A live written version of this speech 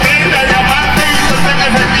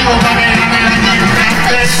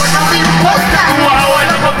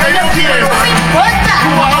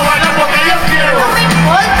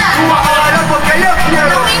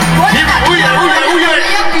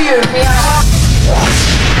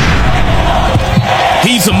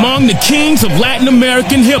He's among the kings of Latin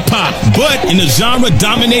American hip-hop, but in a genre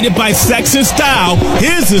dominated by sex and style,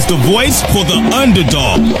 his is the voice for the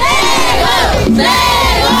underdog.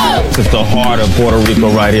 This is the heart of Puerto Rico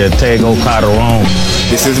right here, Tego Calderón.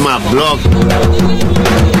 This is my block.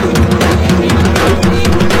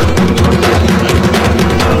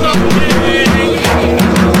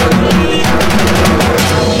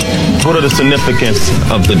 What are the significance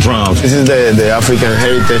of the drums? This is the African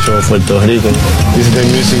heritage of Puerto Rico. This is the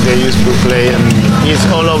music they used to play, and it's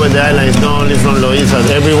all over the island. It's not only from Loiza.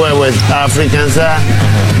 Everywhere where Africans are,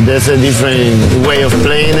 there's a different way of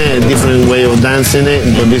playing it, a different way of dancing it,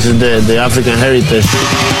 but this is the African heritage.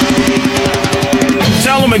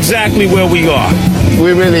 Tell them exactly where we are.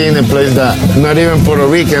 We're really in a place that not even Puerto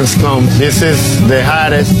Ricans come. This is the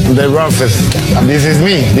hottest, the roughest. This is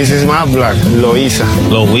me. This is my block, Loiza.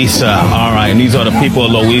 Loiza, all right. And these are the people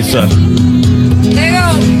of Loiza.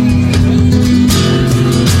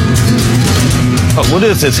 What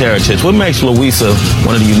is this heritage? What makes Loiza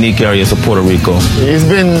one of the unique areas of Puerto Rico? It's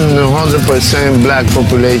been 100% black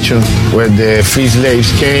population where the free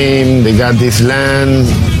slaves came, they got this land,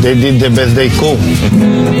 they did the best they could.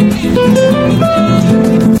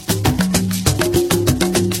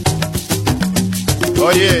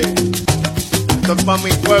 Oye, esto es pa'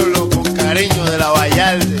 mi pueblo con cariño de la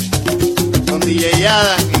Vallarde, con DJ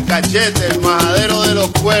Adam y Cachete, el majadero de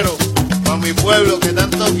los cueros, pa' mi pueblo que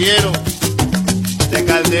tanto quiero. De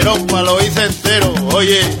Calderón pa' Loiza entero,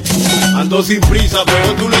 oye, ando sin prisa,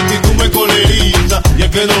 pero tú lento y tú me coleriza. Y es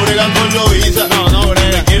que no bregan con Loiza, no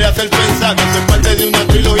brega. Me quiere hacer pensar que soy parte de una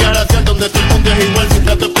trilogía racial donde todo el mundo es igual, sin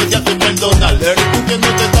trato especial sin perdonar. Eres tú quien no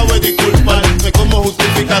te sabe disculpar, sé cómo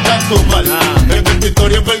justifica tanto mal. Es que tu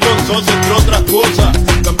historia es vergonzosa, entre otras cosas.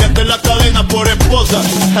 Cambiaste la cadena por esposa.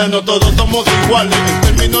 No todos somos iguales en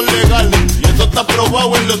términos legales, y eso está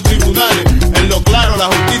probado en los tribunales. En lo claro, la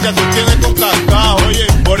justicia se obtiene con cascado. Oye,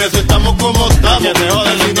 por eso estamos como estamos.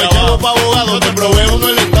 Si no llevo pa' abogado, te provee uno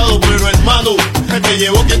el Estado. Pero hermano, te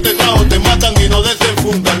llevo quien te trajo, te matan y no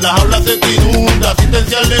desenfundan. Las aulas se te inundan,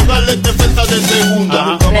 asistencia legal es defensa de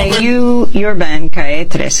segunda. Your band, Calle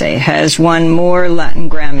 13, has won more Latin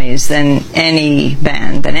Grammys than any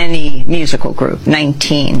band, than any musical group,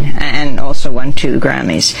 19, and also won 2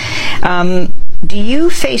 Grammys. Do you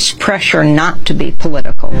face pressure not to be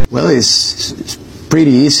political? Well, it's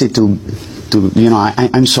pretty easy to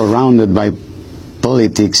I'm surrounded by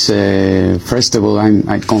politics. First of all,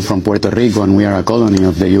 I come from Puerto Rico, and we are a colony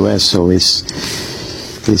of the U.S., so it's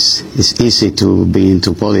easy to be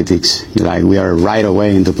into politics. Like, we are right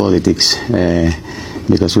away into politics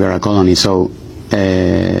because we are a colony. So,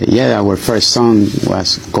 our first song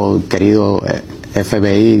was called Querido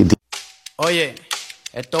FBI. Oye,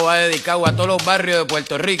 esto va dedicado a todos los barrios de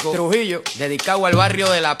Puerto Rico. Trujillo, dedicado al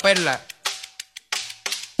barrio de La Perla.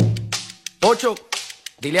 Pocho,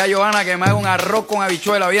 dile a Johanna que me haga un arroz con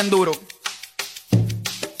habichuela bien duro.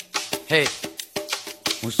 Hey,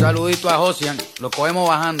 un saludito a Josian, lo cogemos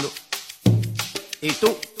bajando. ¿Y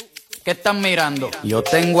tú? ¿Qué estás mirando? Yo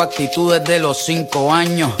tengo actitud desde los 5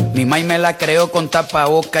 años. Mi maíz me la creó con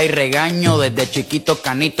tapaboca y regaño. Desde chiquito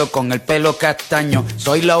canito con el pelo castaño.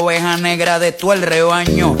 Soy la oveja negra de todo el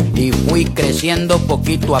rebaño. Y fui creciendo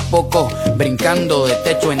poquito a poco, brincando de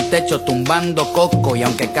techo en techo, tumbando coco. Y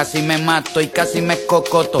aunque casi me mato y casi me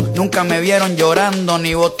escocoto, nunca me vieron llorando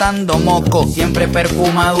ni botando moco. Siempre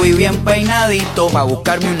perfumado y bien peinadito, pa'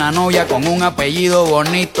 buscarme una novia con un apellido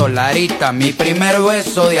bonito. Larita, mi primer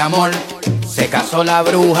beso de amor. Se casó la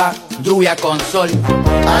bruja, lluvia con sol.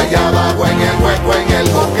 Allá abajo en el hueco, en el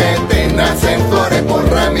boquete, nacen flores por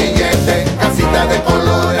ramillete. Casita de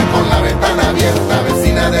colores con la ventana abierta,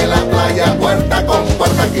 vecina de la playa, puerta con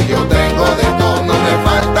puerta. Aquí yo tengo de todo, no me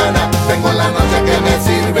falta nada. Tengo la noche que me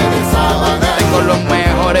sirve de sábana. Tengo los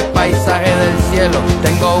mejores paisajes del cielo.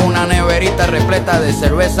 Tengo una neverita repleta de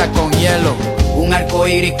cerveza con hielo. Un arco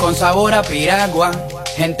iris con sabor a piragua.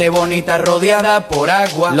 Gente bonita rodeada por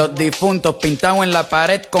agua. Los difuntos pintados en la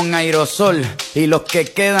pared con aerosol. Y los que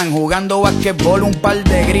quedan jugando basquetbol. Un par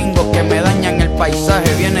de gringos que me dañan el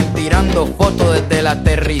paisaje. Vienen tirando fotos desde el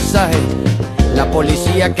aterrizaje. La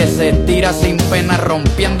policía que se tira sin pena,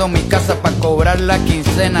 rompiendo mi casa pa' cobrar la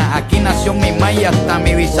quincena. Aquí nació mi maíz, hasta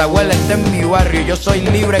mi bisabuela está en mi barrio. Yo soy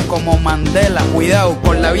libre como Mandela. Cuidado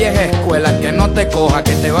con la vieja escuela, que no te coja,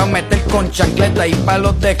 que te va a meter con chancleta y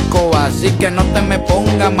palos de escoba. Así que no te me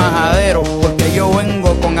pongas majadero, porque yo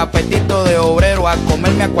vengo con apetito de obrero a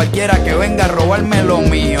comerme a cualquiera que venga a robarme lo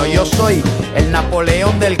mío. Yo soy el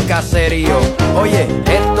Napoleón del caserío. Oye,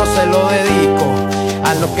 esto se lo dedico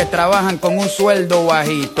a los que trabajan con un sueldo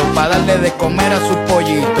bajito, pa' darle de comer a sus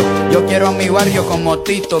pollitos. Yo quiero a mi barrio como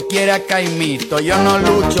Tito quiere a Caimito. Yo no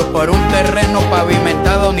lucho por un terreno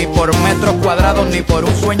pavimentado, ni por metros cuadrados, ni por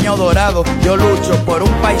un sueño dorado. Yo lucho por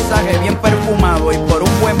un paisaje bien perfumado y por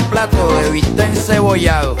un buen plato de bistec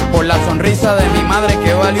encebollado. Por la sonrisa de mi madre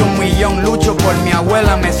que vale 1 millón. Lucho por mi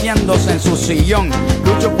abuela meciéndose en su sillón.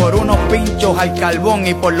 Lucho por unos pinchos al carbón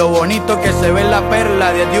y por lo bonito que se ve La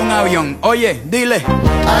Perla desde un avión. Oye, dile.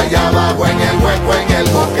 Allá abajo en el hueco, en el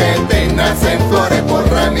boquete, nacen flores por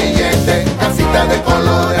ramillete, casitas de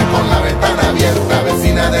colores con la ventana abierta,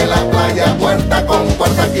 vecina de la playa, puerta con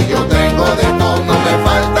puerta. Aquí yo tengo de todo, no me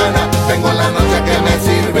falta nada. Tengo la noche que me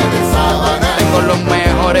sirve de sábana. Tengo los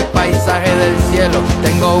mejores paisajes del cielo.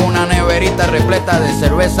 Tengo una neverita repleta de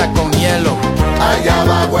cerveza con hielo. Allá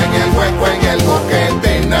abajo en el hueco, en el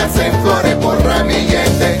boquete, nacen flores por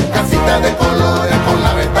ramillete, casitas de colores con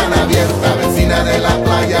la ventana abierta, vecina de la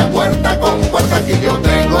playa, puerta con puerta. Aquí yo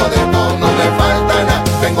tengo de todo, no me falta nada.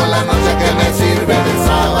 Tengo la noche que me sirve de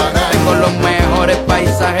sábana. Tengo los mejores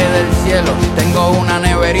paisajes del cielo. Tengo una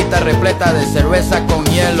neverita repleta de cerveza con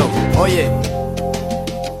hielo. Oye.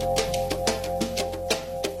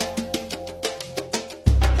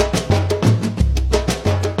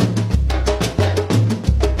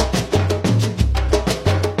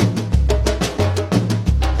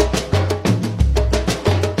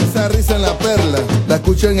 Risa en La Perla, la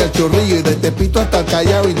escucho en el Chorrillo y de Tepito hasta el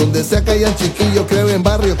Callao, y donde sea que hayan chiquillos, creo en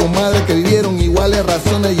barrios con madres que vivieron iguales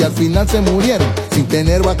razones y al final se murieron sin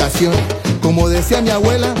tener vacaciones. Como decía mi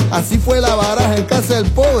abuela, así fue la baraja en casa del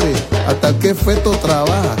pobre, hasta el que feto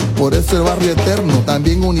trabaja. Por eso el barrio eterno,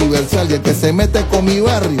 también universal, y el que se mete con mi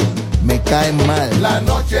barrio me cae mal. La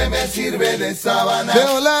noche me sirve de sábana.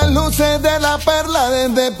 Veo las luces de La Perla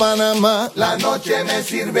desde Panamá. La noche me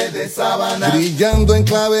sirve de sábana. Brillando en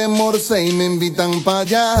clave morse y me invitan para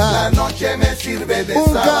allá. La noche me sirve de un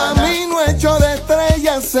sábana. Camino hecho de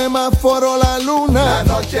estrellas, semáforo la luna. La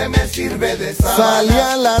noche me sirve de sábana. Salí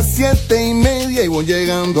a las 7:30 y voy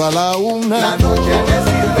llegando a la 1. La noche me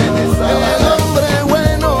sirve de sábana. El hombre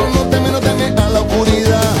bueno no teme a la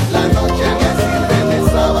oscuridad. La noche me sirve de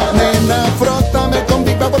sábana. Nena, frótame con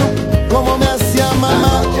pipa como me hacía mamá.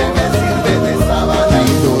 La noche me sirve de sábana.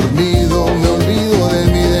 Y dormido me olvido de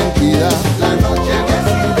mi identidad. La noche me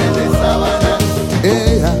sirve de sábana.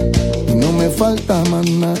 Y no me falta más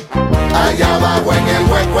nada. Allá abajo en el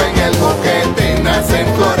hueco, en el boquete, nacen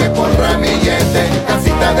flores por ramillete,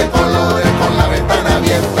 casitas de colores con la ventana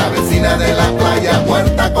abierta, vecina de la playa,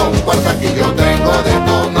 puerta con puerta. Aquí yo tengo de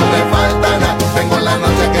todo, no me falta nada. Tengo la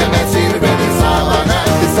noche que me sirve de sábana.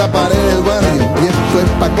 Esa pared del barrio, y esto es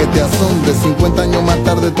pa' que te asombre. 50 años más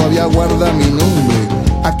tarde todavía guarda mi nombre.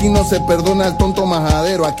 Aquí no se perdona al tonto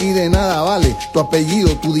majadero, aquí de nada vale tu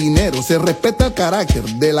apellido, tu dinero. Se respeta el carácter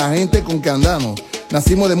de la gente con que andamos.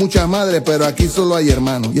 Nacimos de muchas madres, pero aquí solo hay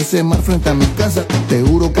hermanos. Y ese mar frente a mi casa, te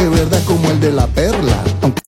juro que es verdad como el de La Perla. Aunque